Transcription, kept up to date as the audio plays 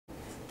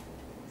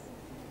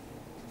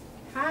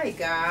Hi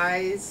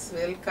guys,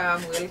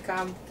 welcome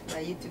to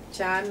my YouTube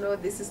channel.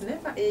 This is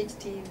Never Age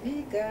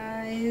TV,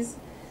 guys,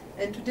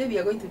 and today we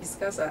are going to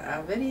discuss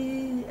a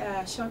very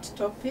short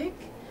topic,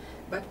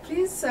 but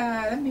please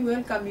let me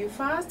welcome you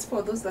first.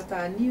 For those that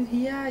are new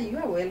here, you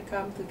are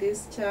welcome to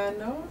this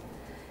channel,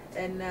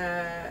 and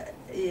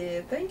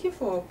thank you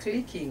for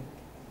clicking.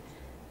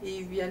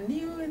 If you are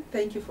new,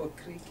 thank you for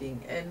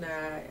clicking, and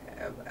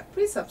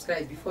please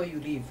subscribe before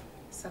you leave.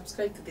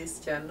 Subscribe to this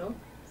channel,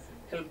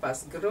 help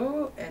us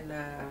grow, and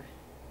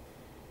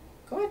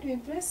God will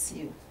bless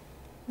you.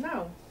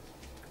 Now,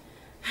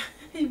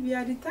 if you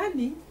are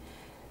returning,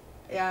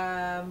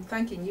 I'm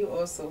thanking you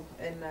also,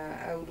 and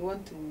I would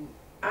want to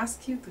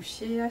ask you to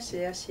share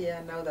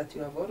now that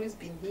you have always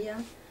been here.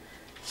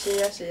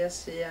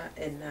 Share,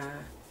 and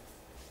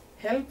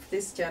help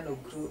this channel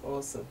grow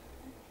also.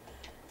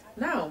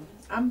 Now,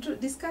 I'm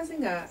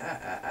discussing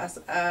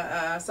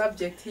a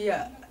subject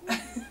here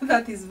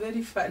that is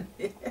very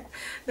funny.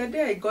 The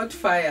day I got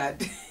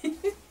fired.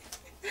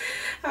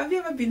 Have you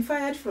ever been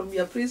fired from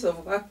your place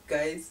of work,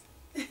 guys?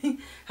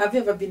 Have you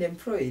ever been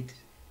employed?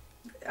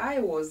 I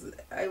was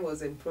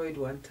employed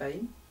one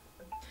time.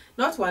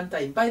 Not one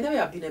time. By the way,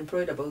 I've been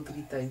employed about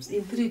 3 times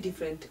in 3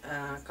 different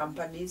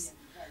companies.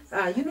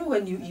 You know,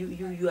 when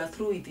you are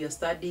through with your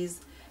studies,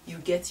 you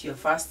get your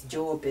first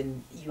job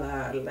and you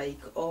are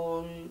like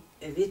all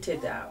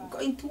elated,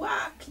 going to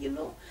work, you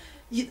know.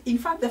 In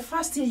fact, the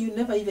first year you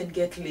never even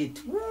get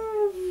late.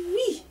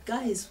 Woo-wee,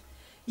 guys,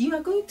 you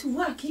are going to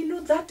work, you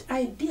know, that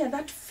idea,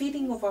 that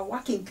feeling of a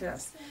working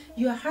class.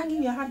 You are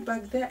hanging your hat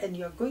back there and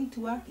you are going to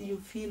work, you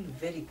feel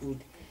very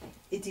good.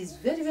 It is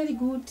very, very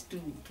good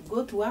to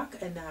go to work,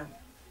 and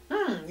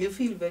you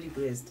feel very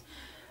blessed.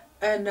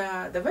 And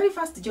the very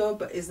first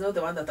job is not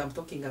the one that I'm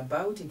talking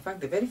about. In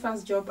fact, the very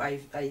first job,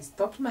 I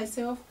stopped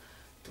myself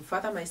to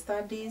further my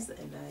studies,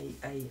 and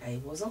I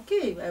was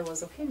okay. I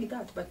was okay with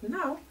that. But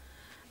now,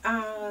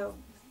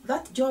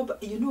 that job,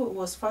 you know,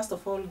 was first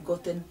of all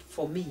gotten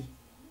for me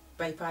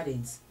by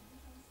parents.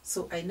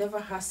 So I never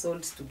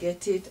hustled to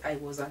get it. I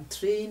was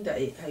untrained.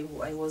 It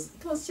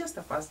was just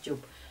a first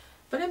job.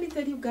 But let me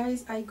tell you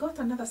guys, I got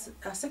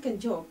a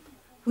second job,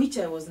 which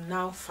I was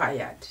now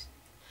fired.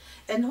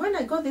 And when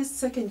I got this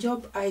second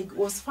job, I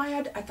was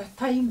fired at a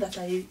time that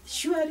I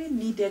surely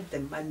needed the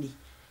money.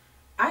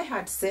 I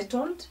had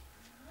settled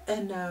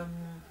and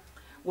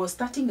was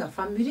starting a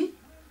family,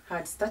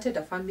 had started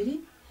a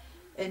family.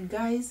 And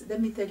guys, let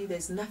me tell you,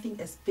 there's nothing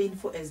as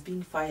painful as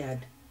being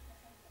fired.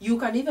 You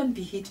can even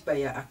be hit by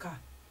a car.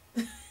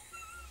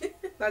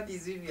 That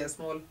is if you are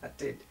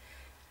small-hearted.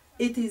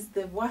 It is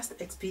the worst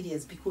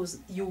experience because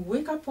you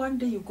wake up one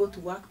day, you go to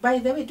work. By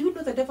the way, do you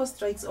know the devil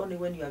strikes only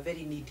when you are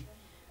very needy?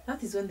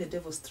 That is when the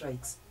devil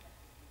strikes.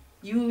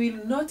 You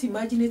will not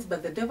imagine it,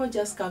 but the devil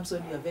just comes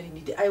when you are very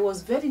needy. I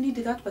was very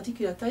needy that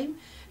particular time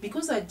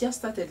because I just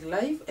started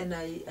life and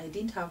I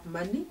didn't have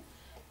money.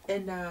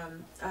 And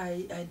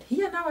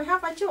here now I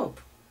have a job.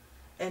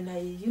 And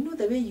you know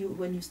the way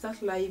when you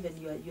start life and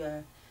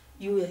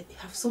you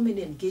have so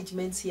many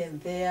engagements here and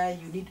there,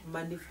 you need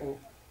money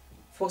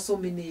for so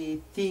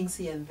many things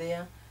here and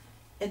there.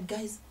 And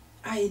guys,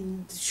 I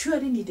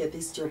surely needed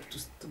this job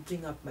to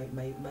bring up my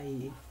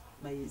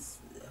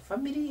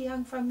family,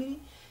 young family,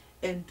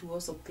 and to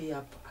also pay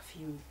up a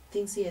few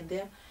things here and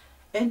there,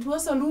 and to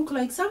also look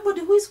like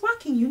somebody who is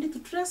working. You need to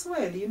dress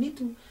well, you need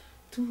to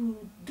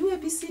do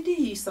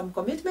ABCD. Some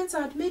commitments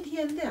I had made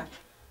here and there.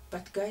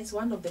 But guys,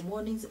 one of the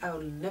mornings I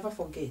will never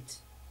forget.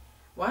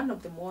 One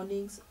of the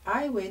mornings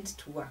I went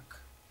to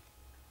work,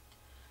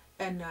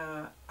 and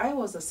I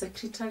was a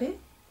secretary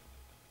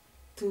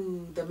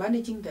to the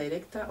managing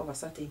director of a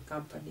certain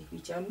company,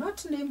 which I'll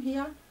not name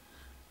here.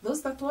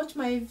 Those that watch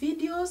my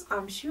videos,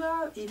 I'm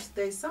sure if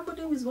there's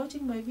somebody who is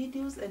watching my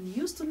videos and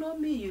used to know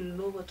me, you'll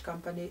know what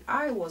company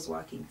I was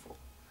working for.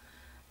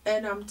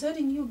 And I'm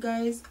telling you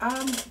guys,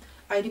 I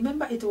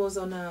remember it was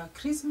on a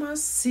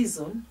Christmas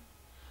season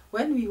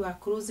when we were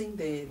closing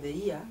the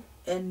year,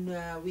 and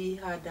we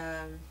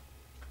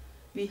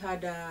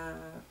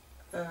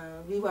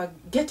were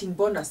getting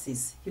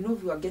bonuses. You know,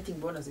 we were getting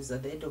bonuses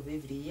at the end of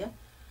every year.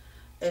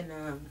 And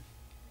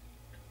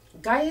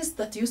guys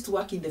that used to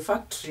work in the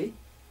factory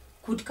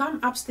could come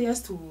upstairs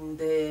to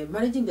the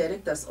managing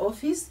director's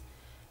office,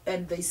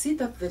 and they sit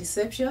at the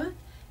reception,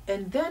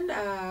 and then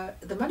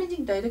the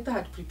managing director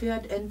had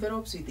prepared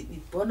envelopes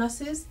with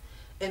bonuses,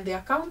 and the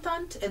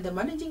accountant and the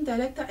managing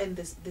director and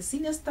the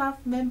senior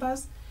staff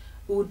members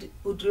would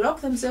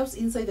lock themselves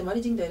inside the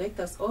managing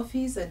director's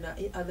office, and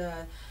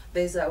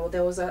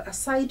there was a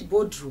side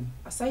boardroom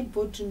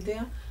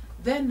there.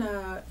 Then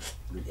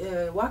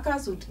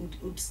workers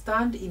would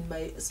stand in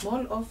my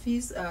small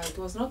office. It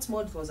was not small,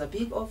 it was a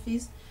big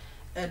office.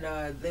 And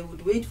they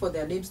would wait for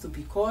their names to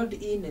be called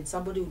in, and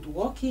somebody would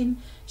walk in,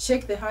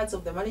 shake the hands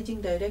of the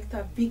managing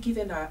director, be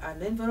given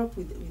an envelope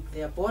with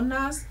their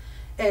bonus,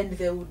 and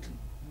they would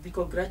be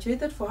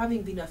congratulated for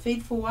having been a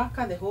faithful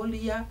worker the whole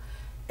year,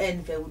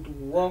 and they would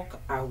walk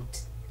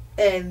out.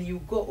 And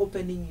you go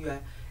opening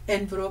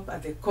envelope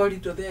at the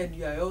corridor there, and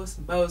you are all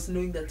smiles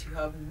knowing that you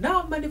have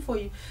now money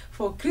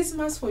for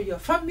Christmas for your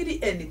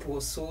family. And it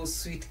was so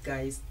sweet,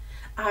 guys.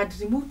 I had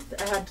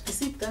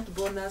received that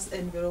bonus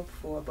envelope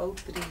for about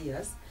 3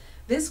 years.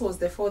 This was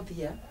the 4th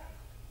year,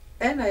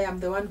 and I am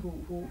the one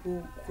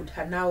who could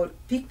now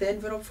pick the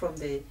envelope from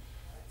the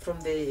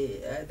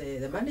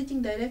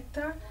managing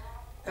director,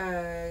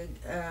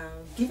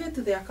 give it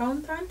to the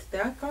accountant.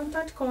 The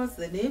accountant calls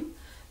the name,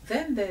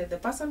 then the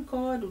person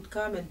called would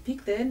come and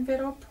pick the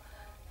envelope,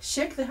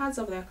 shake the hands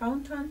of the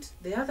accountant,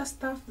 the other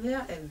staff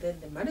there, and then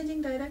the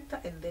managing director,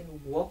 and then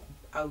walk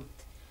out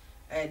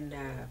and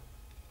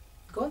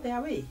go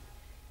their way.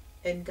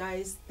 And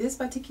guys, this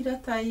particular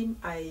time,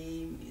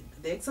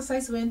 the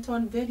exercise went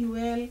on very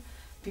well.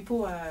 People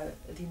were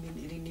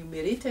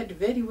remunerated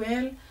very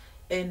well,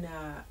 and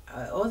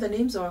all the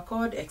names were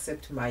called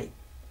except mine.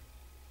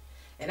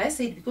 And I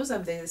said, because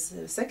I'm the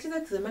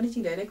secretary to the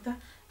managing director,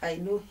 I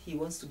know he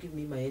wants to give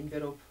me my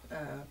envelope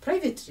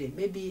privately,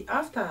 maybe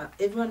after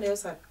everyone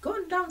else had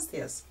gone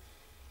downstairs.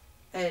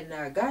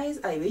 And guys,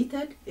 I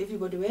waited,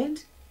 everybody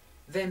went.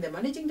 Then the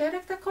managing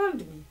director called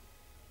me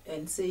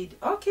and said,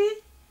 okay,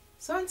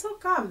 so and so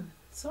come.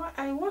 So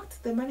I walked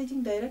to the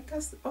managing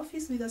director's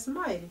office with a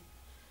smile.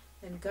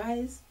 And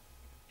guys,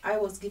 I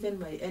was given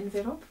my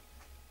envelope.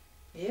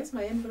 Yes,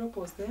 my envelope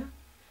was there.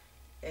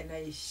 And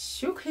I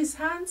shook his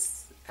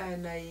hands,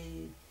 and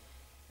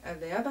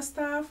the other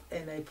staff,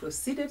 and I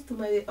proceeded to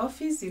my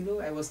office. You know,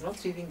 I was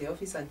not leaving the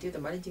office until the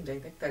managing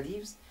director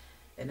leaves,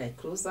 and I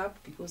closed up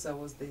because I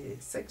was the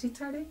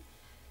secretary.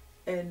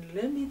 And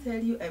let me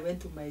tell you, I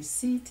went to my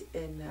seat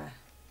and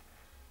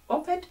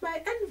opened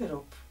my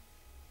envelope.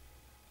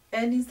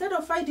 And instead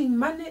of finding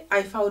money,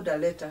 I found a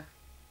letter.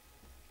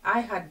 I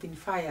had been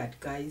fired,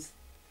 guys.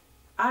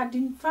 I had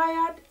been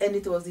fired, and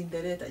it was in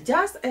the letter.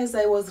 Just as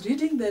I was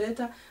reading the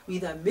letter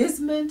with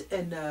amazement,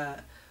 and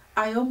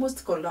I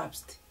almost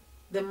collapsed.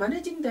 The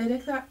managing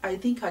director, I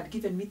think, had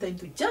given me time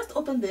to just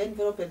open the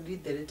envelope and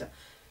read the letter.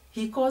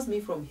 He calls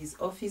me from his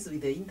office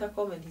with the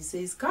intercom, and he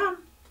says, come.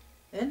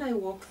 And I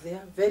walked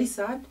there, very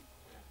sad.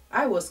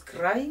 I was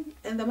crying,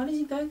 and the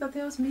managing director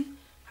tells me,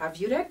 have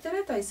you read the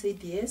letter? I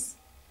said, yes.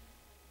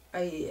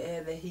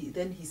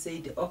 Then he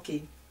said,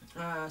 okay,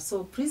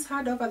 so please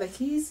hand over the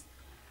keys,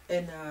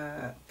 and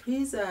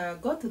please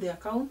go to the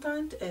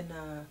accountant and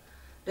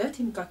let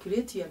him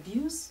calculate your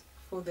dues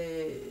for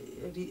the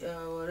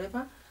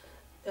whatever,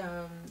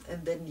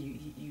 and then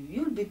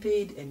you'll be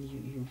paid, and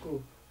you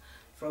go.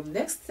 From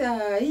next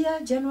year,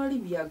 January,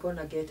 we are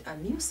gonna get a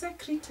new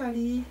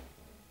secretary.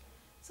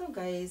 So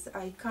guys,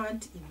 I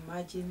can't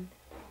imagine,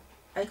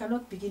 I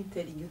cannot begin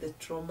telling you the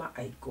trauma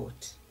I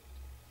got.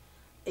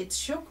 It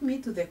shook me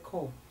to the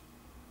core.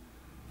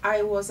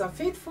 I was a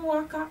faithful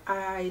worker.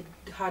 I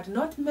had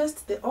not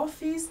missed the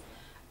office.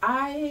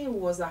 I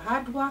was a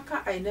hard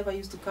worker. I never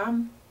used to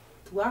come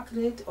to work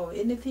late or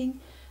anything.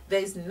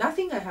 There is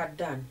nothing I had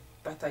done,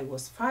 but I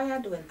was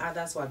fired when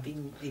others were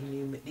being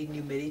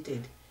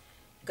remunerated.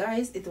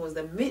 Guys, it was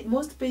the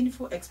most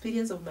painful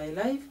experience of my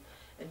life.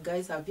 And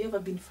guys, have you ever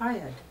been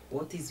fired?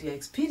 What is your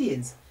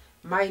experience?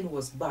 Mine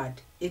was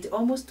bad. It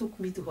almost took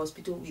me to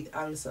hospital with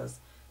ulcers,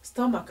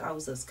 stomach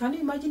ulcers. Can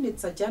you imagine?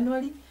 It's a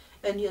January,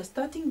 and you're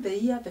starting the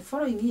year, the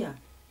following year,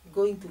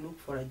 going to look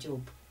for a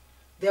job.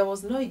 There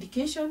was no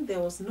indication. There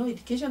was no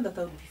indication that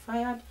I would be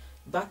fired,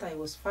 but I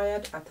was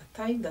fired at a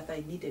time that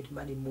I needed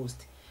money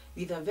most,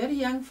 with a very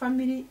young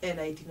family, and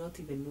I did not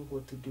even know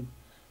what to do.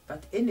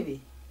 But anyway,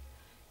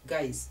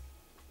 guys,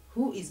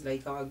 who is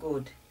like our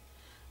God?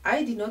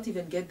 I did not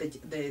even get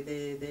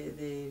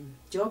the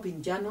job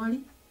in January,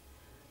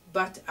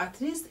 but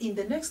at least in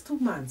the next 2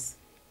 months,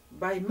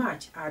 by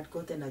March, I had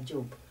gotten a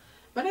job.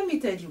 But let me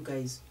tell you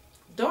guys,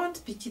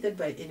 don't be cheated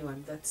by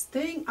anyone. That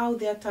staying out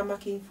there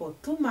tamarking for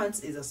 2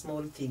 months is a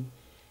small thing,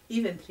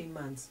 even 3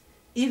 months,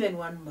 even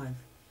 1 month.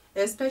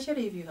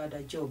 Especially if you had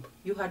a job,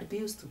 you had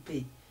bills to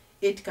pay.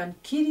 It can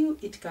kill you.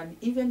 It can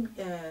even,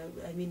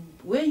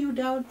 weigh you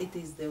down. It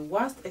is the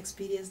worst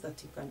experience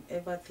that you can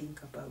ever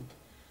think about.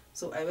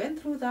 So I went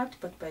through that,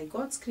 but by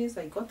God's grace,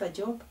 I got a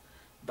job.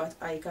 But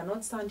I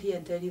cannot stand here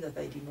and tell you that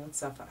I did not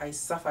suffer. I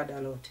suffered a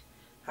lot.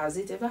 Has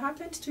it ever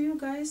happened to you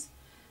guys?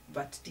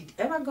 But did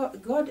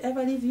God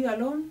ever leave you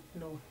alone?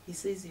 No. He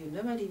says, you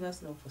never leave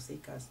us nor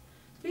forsake us.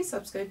 Please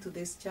subscribe to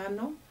this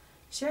channel.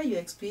 Share your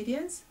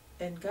experience.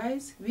 And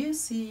guys, we'll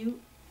see you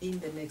in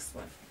the next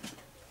one.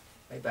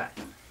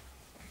 Bye-bye.